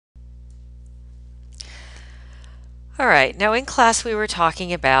All right, now in class we were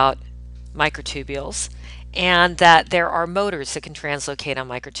talking about microtubules and that there are motors that can translocate on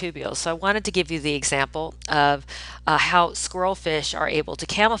microtubules. So I wanted to give you the example of how squirrelfish are able to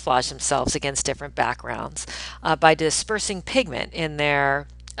camouflage themselves against different backgrounds by dispersing pigment in their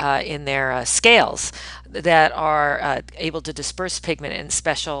scales that are able to disperse pigment in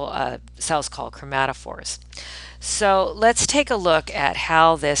special cells called chromatophores. So let's take a look at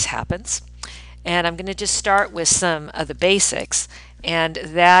how this happens. And I'm going to just start with some of the basics. And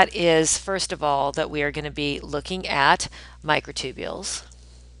that is, first of all, that we are going to be looking at microtubules.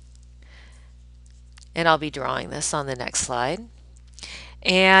 And I'll be drawing this on the next slide.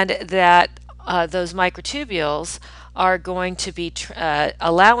 And that those microtubules are going to be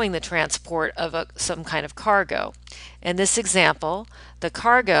allowing the transport of some kind of cargo. In this example, the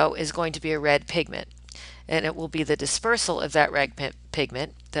cargo is going to be a red pigment. And it will be the dispersal of that red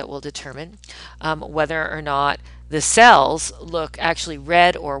pigment that will determine whether or not the cells look actually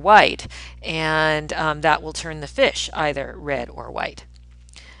red or white, and that will turn the fish either red or white.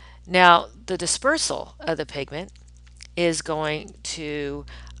 Now, the dispersal of the pigment is going to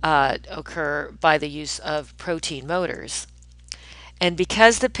occur by the use of protein motors. And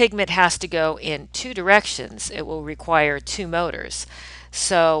because the pigment has to go in two directions, it will require two motors.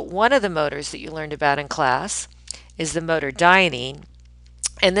 So one of the motors that you learned about in class is the motor dynein.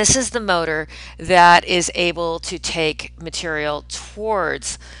 And this is the motor that is able to take material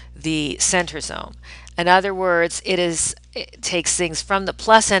towards the centrosome. In other words, it takes things from the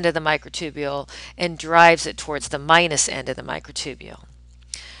plus end of the microtubule and drives it towards the minus end of the microtubule.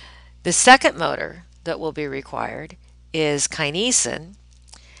 The second motor that will be required is kinesin,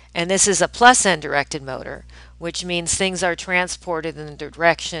 and this is a plus end directed motor, which means things are transported in the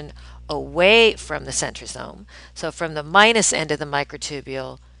direction away from the centrosome, so from the minus end of the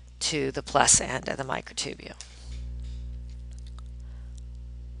microtubule to the plus end of the microtubule.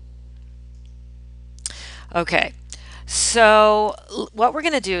 Okay, so what we're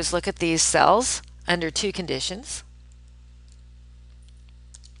going to do is look at these cells under two conditions.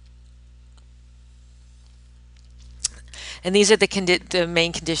 And these are the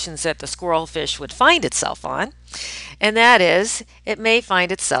main conditions that the squirrelfish would find itself on. And that is, it may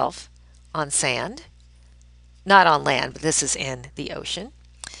find itself on sand, not on land, but this is in the ocean.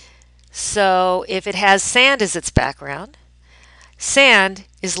 So if it has sand as its background, sand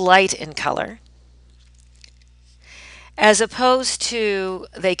is light in color, as opposed to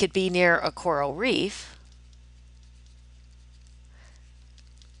they could be near a coral reef,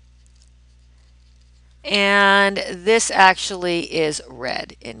 and this actually is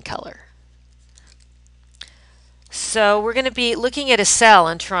red in color. So we're going to be looking at a cell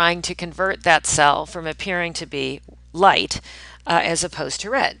and trying to convert that cell from appearing to be light as opposed to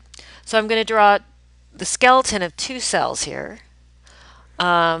red. So I'm going to draw the skeleton of two cells here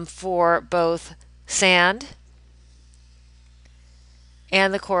for both sand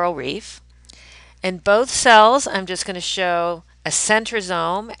and the coral reef. In both cells, I'm just going to show a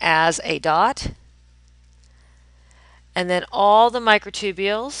centrosome as a dot, and then all the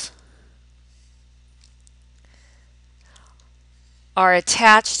microtubules are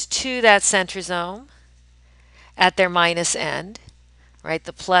attached to that centrosome at their minus end, right?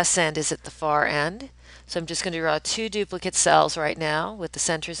 The plus end is at the far end. So I'm just going to draw two duplicate cells right now with the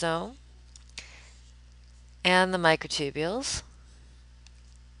centrosome and the microtubules.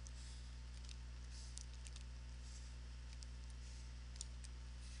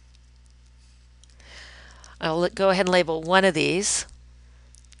 I'll go ahead and label one of these.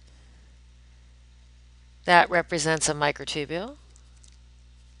 That represents a microtubule.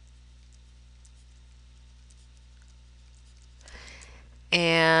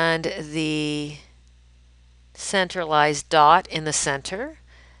 And the centralized dot in the center,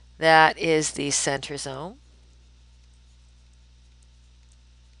 that is the centrosome.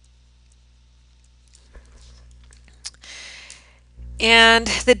 And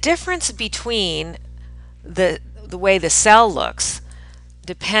the difference between the way the cell looks,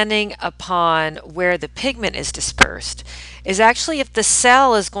 depending upon where the pigment is dispersed, is actually if the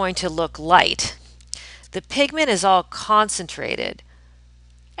cell is going to look light, the pigment is all concentrated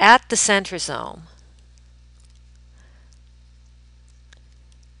at the centrosome.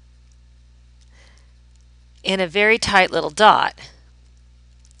 In a very tight little dot.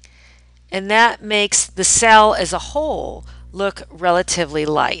 And that makes the cell as a whole look relatively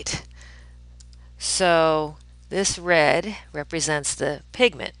light. So this red represents the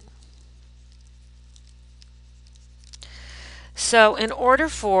pigment. So in order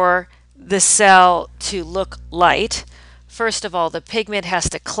for the cell to look light, first of all, the pigment has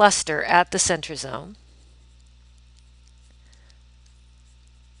to cluster at the centrosome.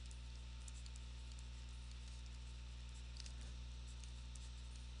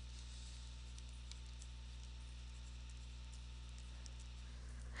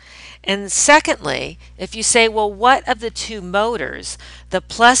 And secondly, if you say, well, what of the two motors, the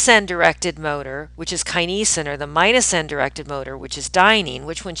plus end directed motor, which is kinesin, or the minus end directed motor, which is dynein,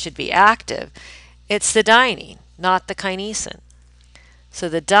 which one should be active? It's the dynein, not the kinesin. So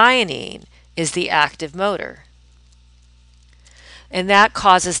the dynein is the active motor. And that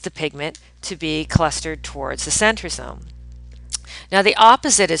causes the pigment to be clustered towards the centrosome. Now the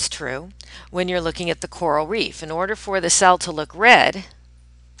opposite is true when you're looking at the coral reef. In order for the cell to look red,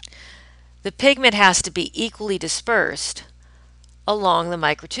 the pigment has to be equally dispersed along the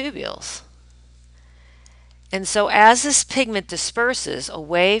microtubules. And so as this pigment disperses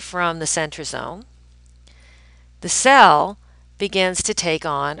away from the centrosome, the cell begins to take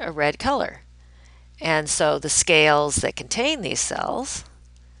on a red color. And so the scales that contain these cells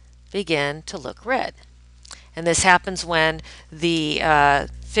begin to look red. And this happens when the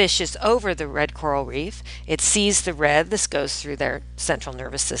fish is over the red coral reef. It sees the red. This goes through their central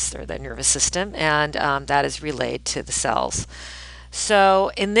nervous system, or their nervous system, and that is relayed to the cells.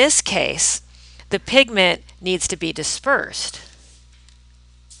 So in this case, the pigment needs to be dispersed.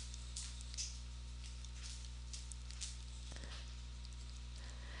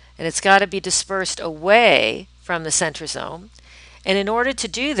 And it's got to be dispersed away from the centrosome. And in order to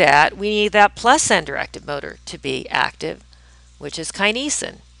do that, we need that plus end directed motor to be active, which is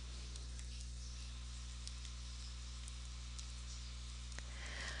kinesin.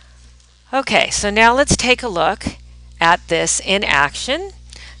 Okay, so now let's take a look at this in action.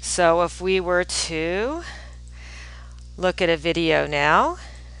 So if we were to look at a video now,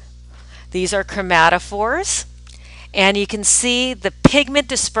 these are chromatophores. And you can see the pigment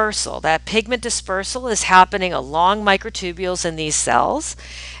dispersal. That pigment dispersal is happening along microtubules in these cells.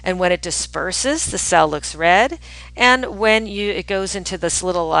 And when it disperses, the cell looks red. And when it goes into this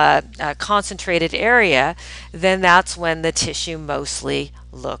little concentrated area, then that's when the tissue mostly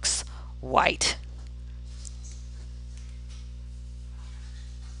looks white.